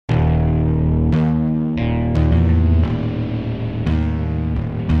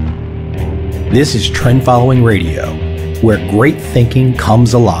This is Trend Following Radio, where great thinking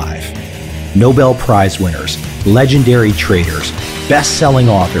comes alive. Nobel Prize winners, legendary traders, best-selling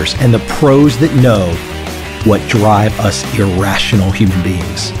authors, and the pros that know what drive us irrational human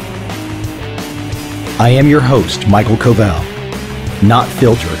beings. I am your host, Michael Covel. Not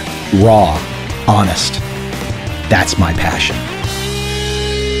filtered, raw, honest. That's my passion.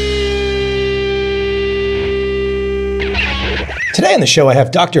 Today on the show, I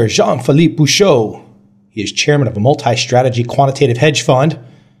have Dr. Jean-Philippe Bouchaud. He is chairman of a multi-strategy quantitative hedge fund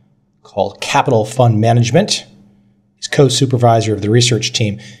called Capital Fund Management. He's co-supervisor of the research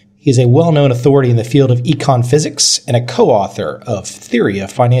team. He is a well-known authority in the field of Econophysics and a co-author of Theory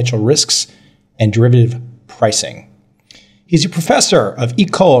of Financial Risks and Derivative Pricing. He's a professor of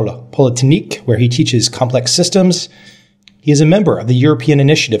École Polytechnique, where he teaches complex systems. He is a member of the European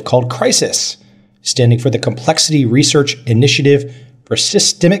initiative called CRISIS, standing for the Complexity Research Initiative for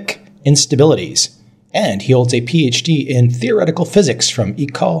Systemic Instabilities. And he holds a Ph.D. in theoretical physics from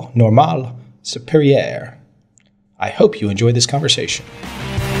École Normale Supérieure. I hope you enjoy this conversation.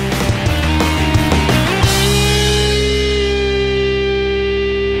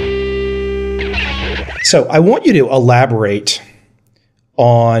 So I want you to elaborate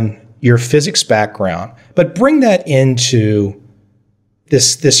on your physics background, but bring that into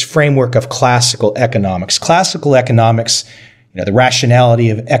this framework of classical economics. Classical economics, the rationality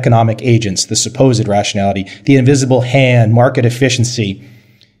of economic agents, the supposed rationality, the invisible hand, market efficiency.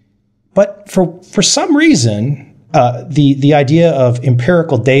 But for some reason, the idea of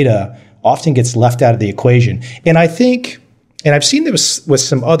empirical data often gets left out of the equation. And I think, and I've seen this with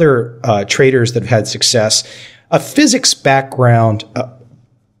some other traders that have had success, a physics background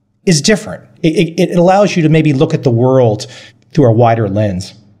is different. It allows you to maybe look at the world through a wider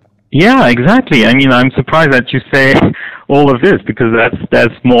lens. Yeah, exactly. I mean, I'm surprised that you say all of this, because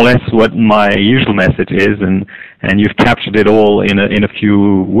that's more or less what my usual message is, and you've captured it all in a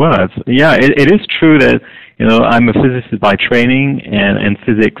few words. Yeah, it is true that I'm a physicist by training, and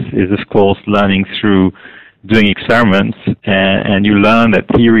physics is of course learning through doing experiments, and you learn that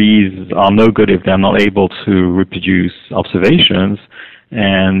theories are no good if they're not able to reproduce observations.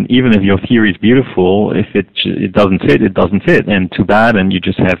 And even if your theory is beautiful, if it doesn't fit, it doesn't fit, and too bad, and you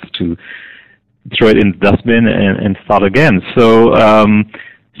just have to throw it in the dustbin and start again. So, as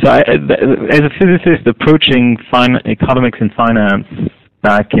a physicist approaching economics and finance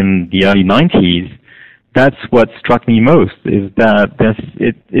back in the early 90s, that's what struck me most, is that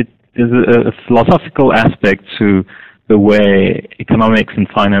there's a philosophical aspect to the way economics and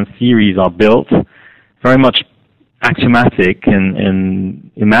finance theories are built, very much axiomatic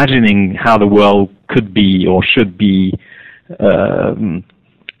and imagining how the world could be or should be, and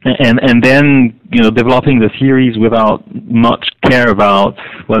then developing the theories without much care about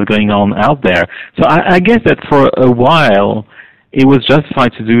what's going on out there. So I guess that for a while it was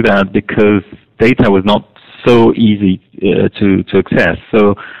justified to do that because data was not so easy to access.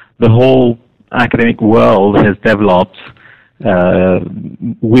 So the whole academic world has developed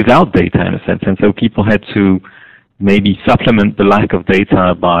without data in a sense, and so people had to maybe supplement the lack of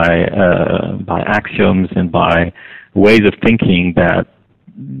data by axioms and by ways of thinking that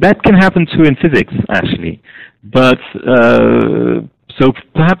can happen too in physics, actually. But so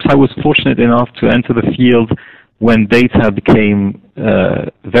perhaps I was fortunate enough to enter the field when data became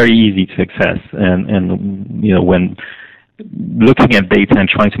very easy to access, and when looking at data and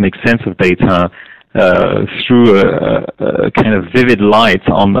trying to make sense of data through a kind of vivid light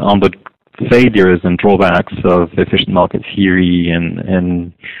on the failures and drawbacks of efficient market theory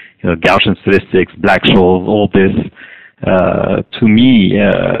and Gaussian statistics, Black-Scholes, all this to me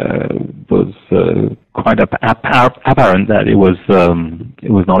was quite apparent that it was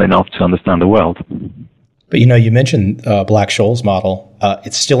not enough to understand the world. But you mentioned Black-Scholes model.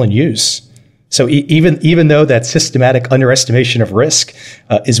 It's still in use. So even though that systematic underestimation of risk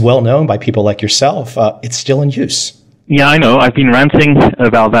is well known by people like yourself, it's still in use. Yeah, I know. I've been ranting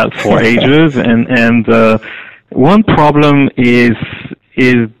about that for ages, and one problem is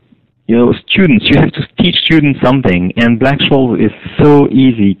students. You have to teach students something, and Black-Scholes is so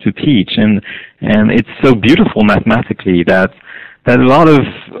easy to teach, and it's so beautiful mathematically that a lot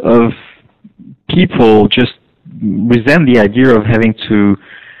of people just resent the idea of having to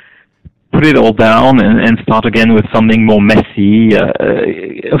put it all down and start again with something more messy.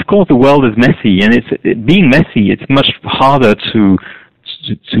 Of course, the world is messy, and being messy, it's much harder to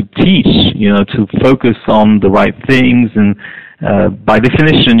teach, to focus on the right things, and by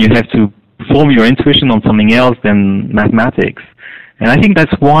definition, you have to form your intuition on something else than mathematics. And I think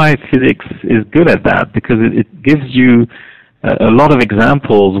that's why physics is good at that, because it gives you a lot of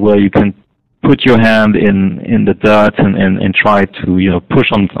examples where you can put your hand in the dirt and try to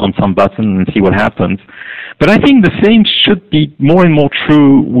push on some button and see what happens. But I think the same should be more and more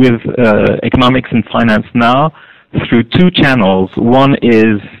true with economics and finance now through two channels. One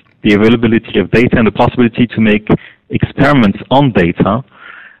is the availability of data and the possibility to make experiments on data,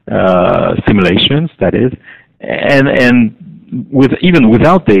 simulations, that is, and even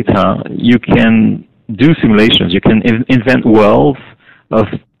without data, you can do simulations. You can invent worlds of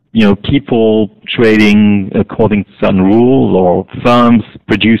people trading according to certain rules, or firms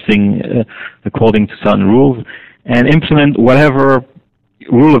producing according to certain rules, and implement whatever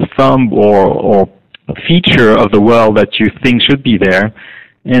rule of thumb or feature of the world that you think should be there,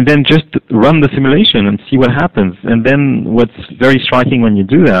 and then just run the simulation and see what happens. And then what's very striking when you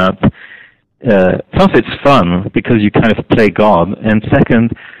do that, first, it's fun because you kind of play God, and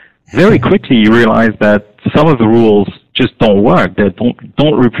second, very quickly you realize that some of the rules just don't work. They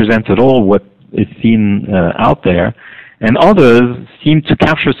don't represent at all what is seen out there, and others seem to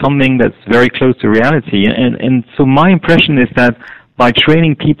capture something that's very close to reality. And so my impression is that by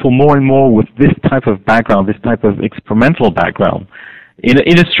training people more and more with this type of background, this type of experimental background,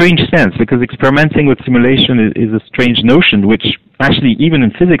 in a strange sense, because experimenting with simulation is a strange notion, which actually even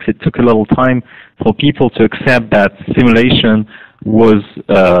in physics it took a little time for people to accept that simulation was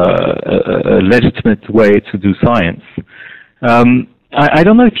a legitimate way to do science. I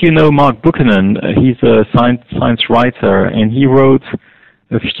don't know if you know Mark Buchanan. He's a science writer, and he wrote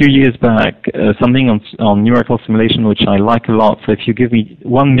a few years back something on numerical simulation, which I like a lot. So if you give me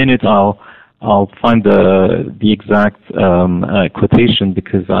 1 minute, I'll find the exact quotation,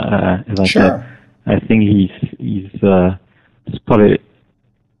 because as I said, I think he's spotted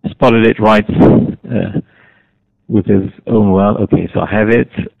it right with his own well. Okay, so I have it.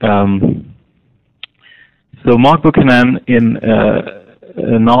 So Mark Buchanan, in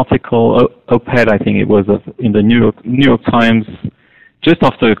an article, op-ed, I think it was, in the New York Times, just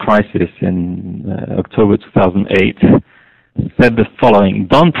after the crisis in October 2008, said the following: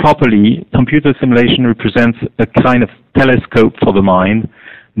 done properly, computer simulation represents a kind of telescope for the mind,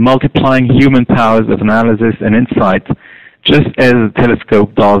 multiplying human powers of analysis and insight, just as a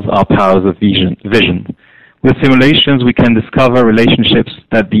telescope does our powers of vision. With simulations, we can discover relationships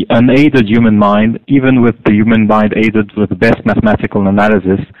that the unaided human mind, even with the human mind aided with the best mathematical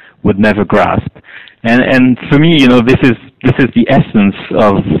analysis, would never grasp. And for me, this is the essence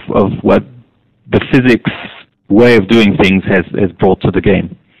of what the physics way of doing things has brought to the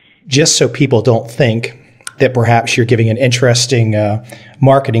game. Just so people don't think that perhaps you're giving an interesting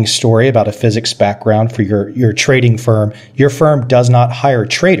marketing story about a physics background for your trading firm, your firm does not hire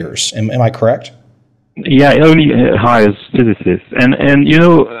traders. Am I correct? Yeah, it only hires physicists. And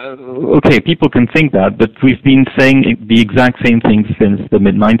okay, people can think that, but we've been saying the exact same thing since the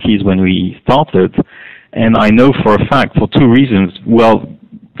mid-90s when we started. And I know for a fact, for two reasons. Well,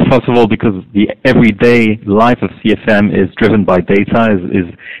 first of all, because the everyday life of CFM is driven by data,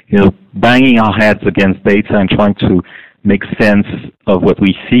 is banging our heads against data and trying to make sense of what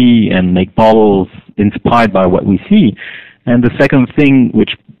we see and make models inspired by what we see. And the second thing,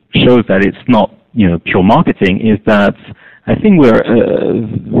 which shows that it's not pure marketing, is that I think we're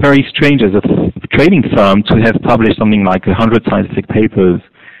very strange as a trading firm to have published something like 100 scientific papers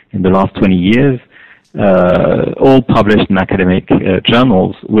in the last 20 years, all published in academic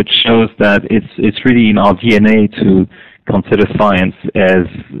journals, which shows that it's really in our DNA to consider science as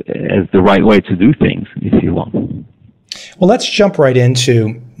the right way to do things, if you want. Well, let's jump right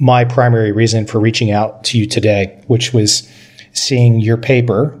into my primary reason for reaching out to you today, which was seeing your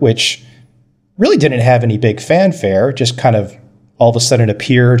paper, which really didn't have any big fanfare, just kind of all of a sudden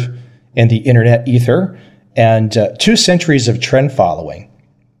appeared in the internet ether, and 2 centuries of trend following.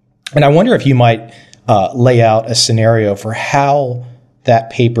 And I wonder if you might lay out a scenario for how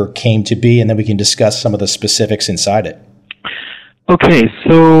that paper came to be, and then we can discuss some of the specifics inside it. Okay,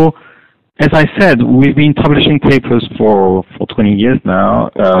 so as I said, we've been publishing papers for 20 years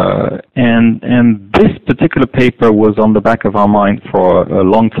now, and this particular paper was on the back of our mind for a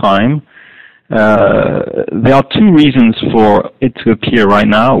long time. There are 2 reasons for it to appear right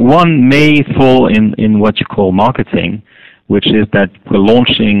now. One may fall in what you call marketing, which is that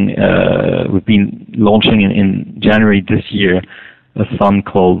we've been launching in January this year a fund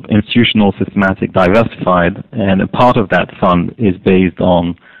called Institutional Systematic Diversified, and a part of that fund is based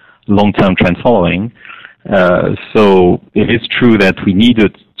on long-term trend following. So it is true that we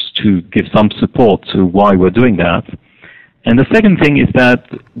needed to give some support to why we're doing that. And the second thing is that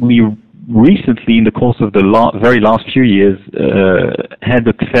we recently, in the course of the very last few years, had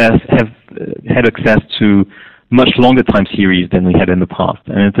access to much longer time series than we had in the past.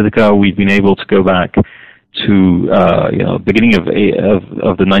 And in particular, we've been able to go back to beginning of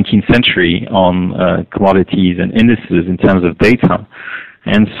the 19th century on commodities and indices in terms of data.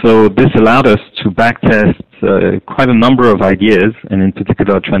 And so this allowed us to backtest quite a number of ideas, and in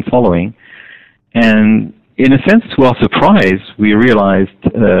particular trend following. And in a sense, to our surprise, we realized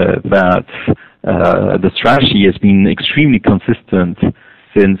that the strategy has been extremely consistent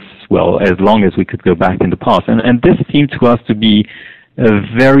since, well, as long as we could go back in the past. And this seemed to us to be a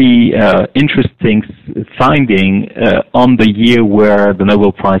very interesting finding on the year where the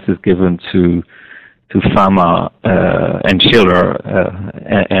Nobel Prize is given to Fama and Schiller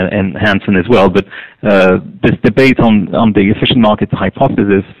and Hansen as well. But this debate on the efficient market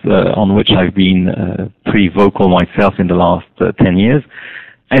hypothesis, on which I've been pretty vocal myself in the last 10 years,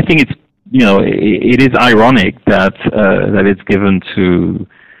 I think it is ironic that it's given to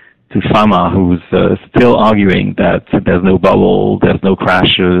Fama, who's still arguing that there's no bubble, there's no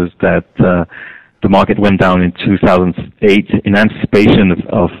crashes, that the market went down in 2008 in anticipation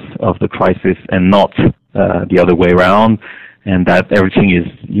of the crisis and not the other way around, and that everything is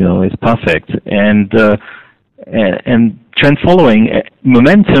perfect. And trend following,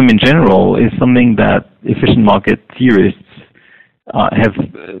 momentum in general, is something that efficient market theorists have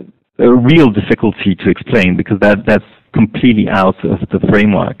a real difficulty to explain, because that's completely out of the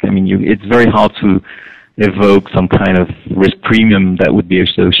framework. I mean, it's very hard to evoke some kind of risk premium that would be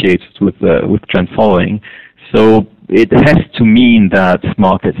associated with trend following. So it has to mean that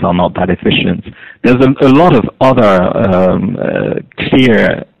markets are not that efficient. There's a lot of other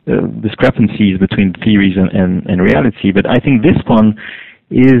clear discrepancies between theories and reality, but I think this one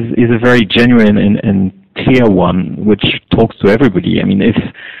is a very genuine and clear one, which talks to everybody. I mean,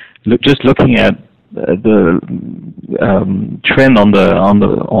 just looking at the trend on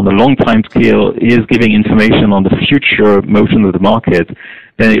the long time scale is giving information on the future motion of the market,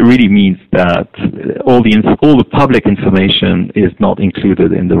 then it really means that all the public information is not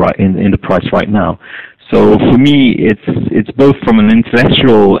included in the price right now. So for me, it's both from an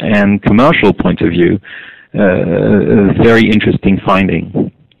intellectual and commercial point of view a very interesting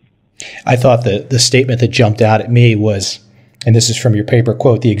finding. I thought the statement that jumped out at me was, and this is from your paper,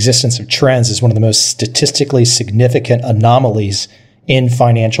 quote, "The existence of trends is one of the most statistically significant anomalies in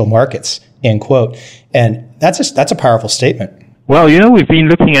financial markets," end quote. And that's a powerful statement. Well, we've been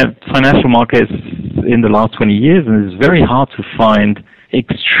looking at financial markets in the last 20 years, and it's very hard to find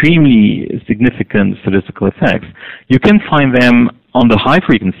extremely significant statistical effects. You can find them on the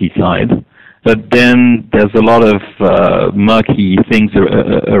high-frequency side, but then there's a lot of murky things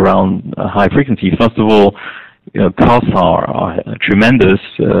around high frequency. First of all, costs are tremendous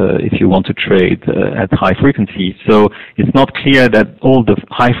if you want to trade at high frequency. So it's not clear that all the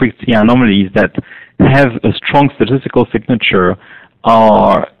high frequency anomalies that have a strong statistical signature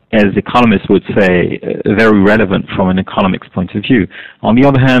are, as economists would say, very relevant from an economics point of view. On the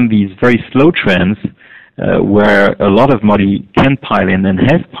other hand, these very slow trends, where a lot of money can pile in and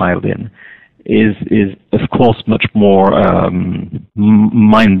has piled in, is of course much more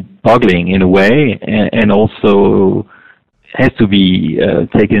mind-boggling in a way, and also has to be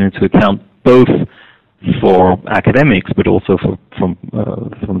taken into account both for academics, but also from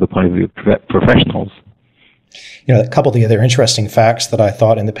the point of view of professionals. A couple of the other interesting facts that I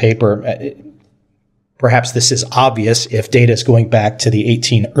thought in the paper, perhaps this is obvious if data is going back to the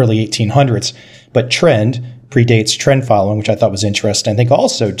early 1800s, but trend predates trend following, which I thought was interesting. I think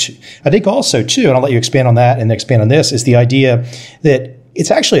also too, and I'll let you expand on that and expand on this, is the idea that it's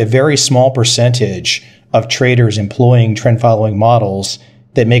actually a very small percentage of traders employing trend following models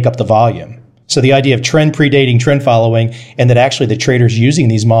that make up the volume. So the idea of trend predating trend following, and that actually the traders using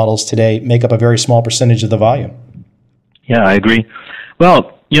these models today make up a very small percentage of the volume. Yeah, I agree.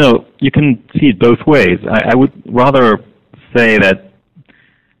 Well, you can see it both ways. I would rather say that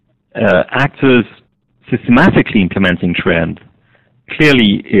actors systematically implementing trend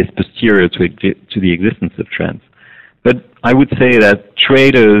clearly is posterior to the existence of trends. But I would say that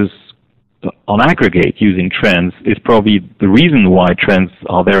traders on aggregate using trends is probably the reason why trends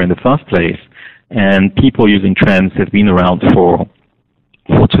are there in the first place. And people using trends have been around for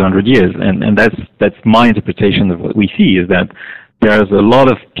 200 years. And that's my interpretation of what we see, is that there's a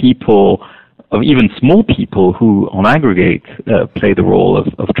lot of people, of even small people, who on aggregate play the role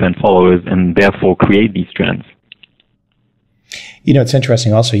of trend followers and therefore create these trends. It's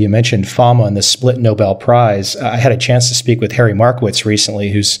interesting also, you mentioned Fama and the split Nobel Prize. I had a chance to speak with Harry Markowitz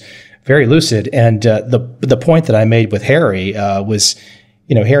recently, who's very lucid. And the point that I made with Harry was,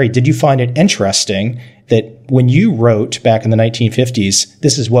 Harry, did you find it interesting that when you wrote back in the 1950s,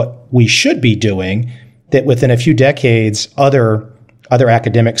 this is what we should be doing, that within a few decades, other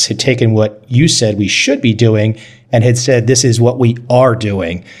academics had taken what you said we should be doing and had said, this is what we are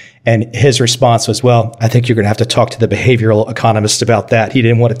doing. And his response was, well, I think you're going to have to talk to the behavioral economist about that. He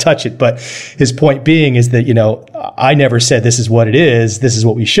didn't want to touch it. But his point being is that, I never said this is what it is. This is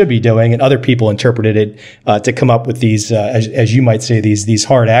what we should be doing. And other people interpreted it to come up with these, as you might say, these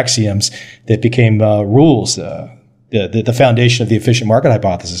hard axioms that became rules, the foundation of the efficient market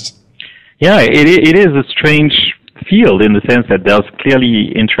hypothesis. Yeah, it is a strange field in the sense that there's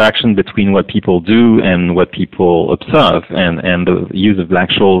clearly interaction between what people do and what people observe, and the use of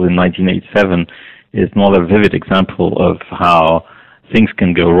Black-Scholes in 1987 is another vivid example of how things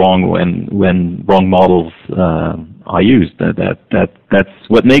can go wrong when wrong models are used. That's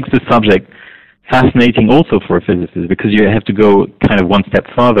what makes the subject fascinating also for a physicist, because you have to go kind of one step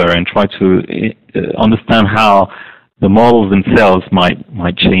further and try to understand how the models themselves might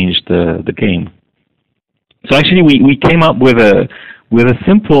change the game. So actually, we came up with a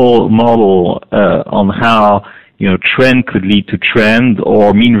simple model on how trend could lead to trend,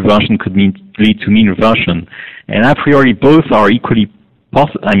 or mean reversion could lead to mean reversion, and a priori both are equally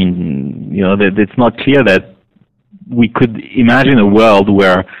possible. I mean, it's not clear that we could imagine a world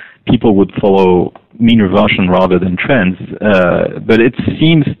where people would follow mean reversion rather than trends, but it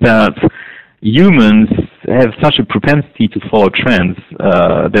seems that humans have such a propensity to follow trends.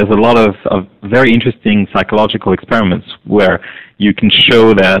 There's a lot of very interesting psychological experiments where you can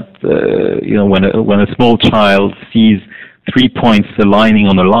show that when a small child sees 3 points aligning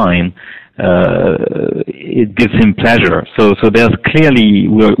on a line, it gives him pleasure. So there's clearly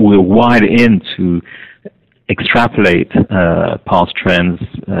we're wired in to extrapolate past trends,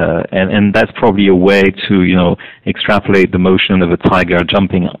 and that's probably a way to extrapolate the motion of a tiger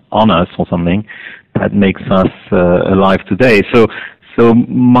jumping on us or something that makes us alive today. So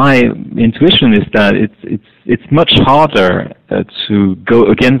my intuition is that it's much harder to go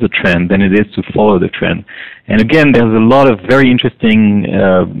against the trend than it is to follow the trend. And again, there's a lot of very interesting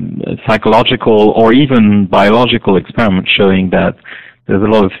psychological or even biological experiments showing that there's a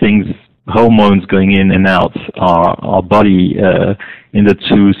lot of things, hormones going in and out our body in the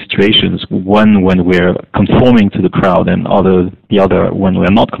two situations. One when we're conforming to the crowd, and the other when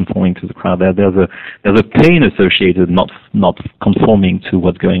we're not conforming to the crowd. There's a pain associated not conforming to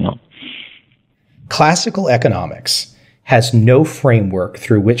what's going on. Classical economics has no framework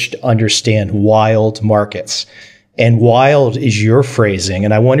through which to understand wild markets, and wild is your phrasing.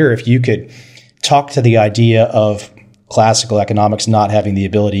 And I wonder if you could talk to the idea of classical economics not having the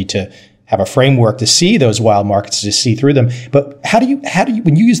ability to have a framework to see those wild markets, to see through them. But how do you,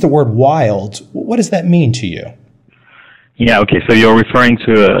 when you use the word wild, what does that mean to you? Yeah, okay. So you're referring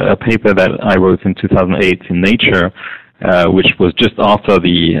to a paper that I wrote in 2008 in Nature, which was just after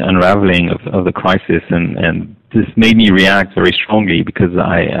the unraveling of the crisis, and this made me react very strongly because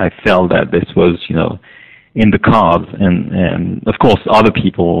I felt that this was, in the cards, and of course other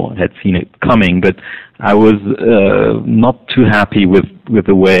people had seen it coming, but I was not too happy with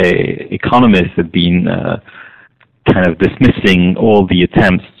the way economists had been kind of dismissing all the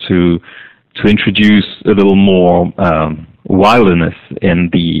attempts to introduce a little more wildness in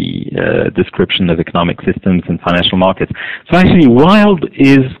the description of economic systems and financial markets. So actually, wild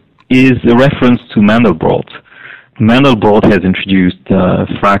is a reference to Mandelbrot. Mandelbrot has introduced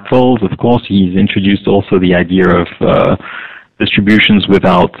fractals. Of course, he's introduced also the idea of distributions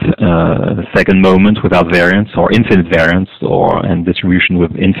without second moment, without variance, or infinite variance, and distribution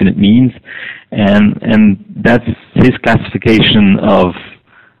with infinite means, and that's his classification of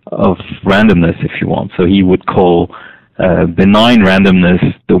randomness, if you want. So he would call benign randomness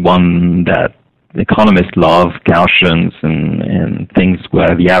the one that economists love, Gaussians and things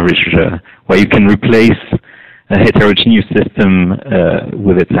where the average, where you can replace a heterogeneous system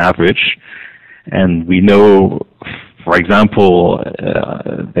with its average. And we know, for example,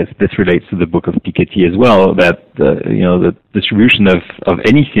 this relates to the book of Piketty as well, that the distribution of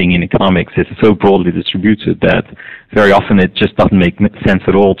anything in economics is so broadly distributed that very often it just doesn't make sense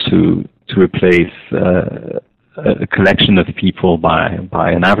at all to replace a collection of people by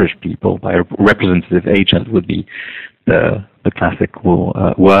an average people, by a representative agent would be the classical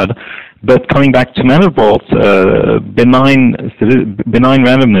word. But coming back to Mandelbrot, benign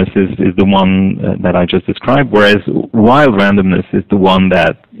randomness is the one that I just described, whereas wild randomness is the one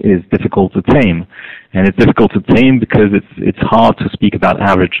that is difficult to tame. And it's difficult to tame because it's hard to speak about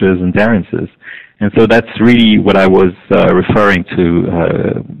averages and variances. And so that's really what I was referring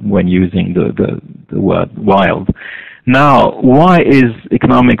to when using the word wild. Now, why is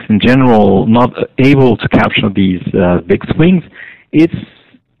economics in general not able to capture these big swings?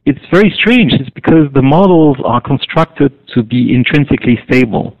 it's very strange. It's because the models are constructed to be intrinsically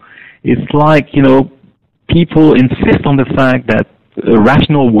stable. It's like, people insist on the fact that a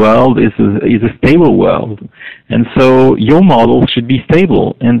rational world is a stable world. And so your model should be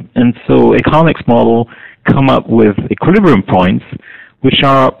stable. And so economics model come up with equilibrium points which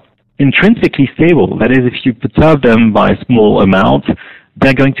are intrinsically stable. That is, if you perturb them by a small amount,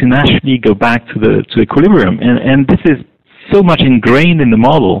 they're going to naturally go back to equilibrium. And this is so much ingrained in the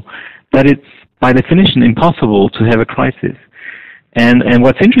model that it's by definition impossible to have a crisis. And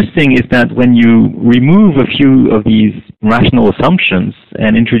what's interesting is that when you remove a few of these rational assumptions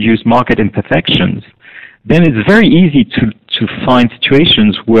and introduce market imperfections, then it's very easy to find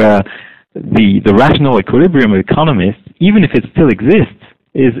situations where the rational equilibrium of economists, even if it still exists,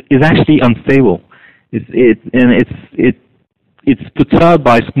 is actually unstable. It's perturbed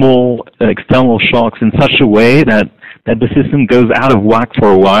by small external shocks in such a way that the system goes out of whack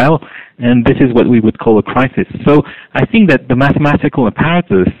for a while, and this is what we would call a crisis. So I think that the mathematical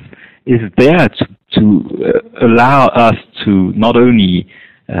apparatus is there to allow us to not only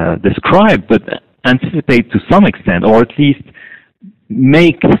describe, but anticipate to some extent, or at least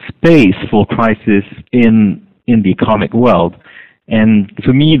make space for crisis in the economic world. And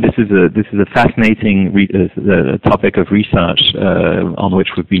for me, this is a fascinating topic of research on which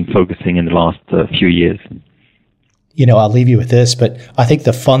we've been focusing in the last few years. I'll leave you with this, but I think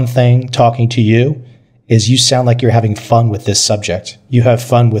the fun thing talking to you is you sound like you're having fun with this subject. You have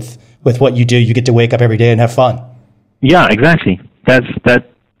fun with what you do. You get to wake up every day and have fun. Yeah, exactly. That's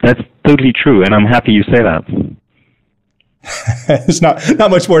totally true, and I'm happy you say that. There's not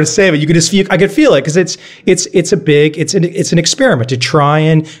much more to say, but you can just feel, I can feel it because it's an experiment to try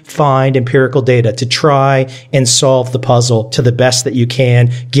and find empirical data, to try and solve the puzzle to the best that you can,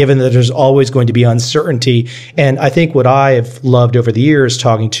 given that there's always going to be uncertainty. And I think what I have loved over the years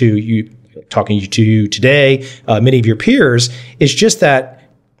talking to you today, many of your peers, is just that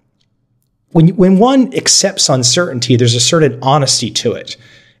when one accepts uncertainty, there's a certain honesty to it.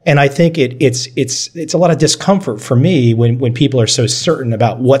 And I think it's a lot of discomfort for me when people are so certain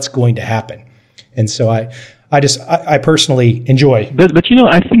about what's going to happen. And so I personally enjoy. But I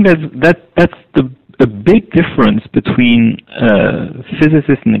think that's a big difference between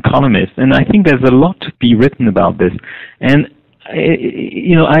physicists and economists, and I think there's a lot to be written about this. And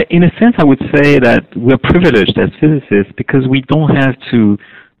in a sense, I would say that we're privileged as physicists because we don't have to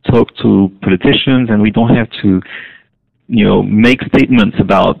talk to politicians, and we don't have to make statements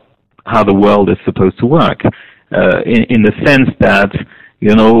about how the world is supposed to work, in the sense that,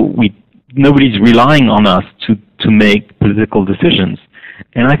 nobody's relying on us to make political decisions.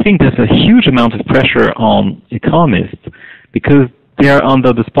 And I think there's a huge amount of pressure on economists because they're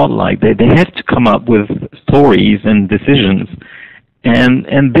under the spotlight. They have to come up with stories and decisions.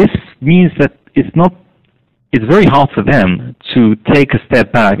 And this means that it's very hard for them to take a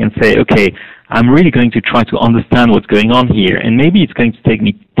step back and say, okay, I'm really going to try to understand what's going on here. And maybe it's going to take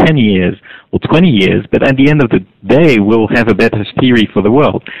me 10 years or 20 years, but at the end of the day, we'll have a better theory for the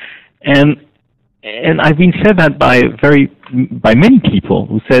world. And I've been said that by many people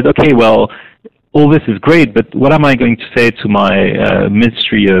who said, okay, well, all this is great, but what am I going to say to my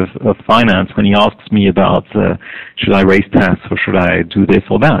Ministry of Finance when he asks me about should I raise tax or should I do this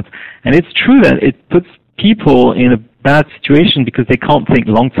or that? And it's true that it puts people in a bad situation because they can't think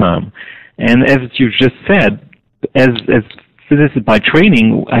long term. And as you just said, as physicists by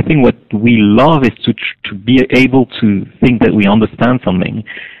training, I think what we love is to be able to think that we understand something.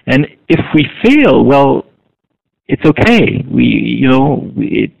 And if we fail, well, it's okay.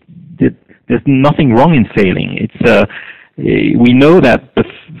 There's nothing wrong in failing. We know that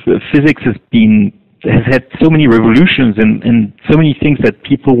the physics has had so many revolutions and so many things that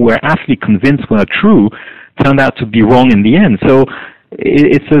people were actually convinced were true turned out to be wrong in the end. So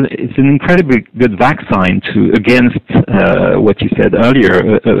it's an incredibly good vaccine against what you said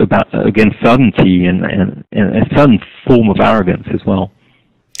earlier against certainty and a certain form of arrogance as well.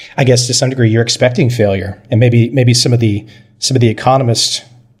 I guess to some degree you're expecting failure, and maybe some of the economists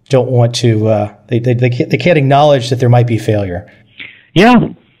don't want to. They can't acknowledge that there might be failure.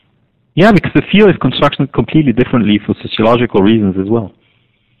 Yeah, because the field is constructed completely differently for sociological reasons as well.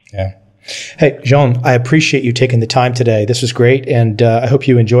 Yeah. Hey, Jean, I appreciate you taking the time today. This was great, and I hope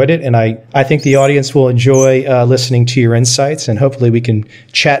you enjoyed it. And I think the audience will enjoy listening to your insights, and hopefully we can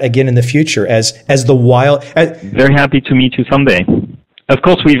chat again in the future as the wild. Very happy to meet you someday. Of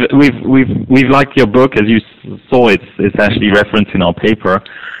course, we've liked your book, as you saw. It's actually referenced in our paper,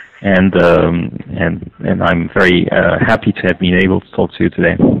 and I'm very happy to have been able to talk to you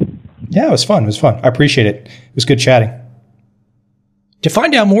today. Yeah, it was fun. I appreciate it. It was good chatting. To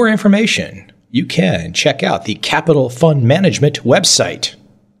find out more information, you can check out the Capital Fund Management website.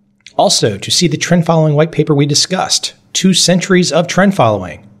 Also, to see the trend following white paper we discussed, 2 Centuries of Trend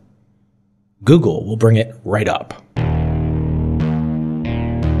Following, Google will bring it right up.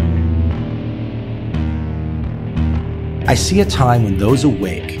 I see a time when those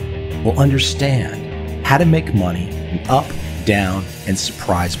awake will understand how to make money in up, down, and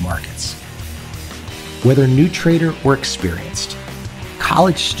surprise markets. Whether new trader or experienced,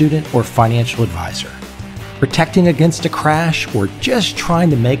 college student or financial advisor, protecting against a crash or just trying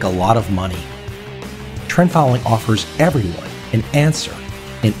to make a lot of money, trend following offers everyone an answer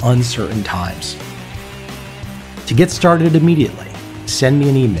in uncertain times. To get started immediately, send me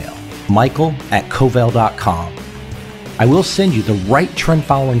an email, michael@covel.com. I will send you the right trend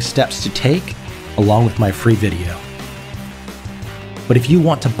following steps to take along with my free video. But if you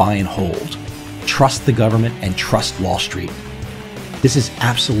want to buy and hold, trust the government and trust Wall Street, this is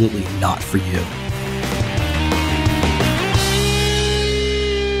absolutely not for you.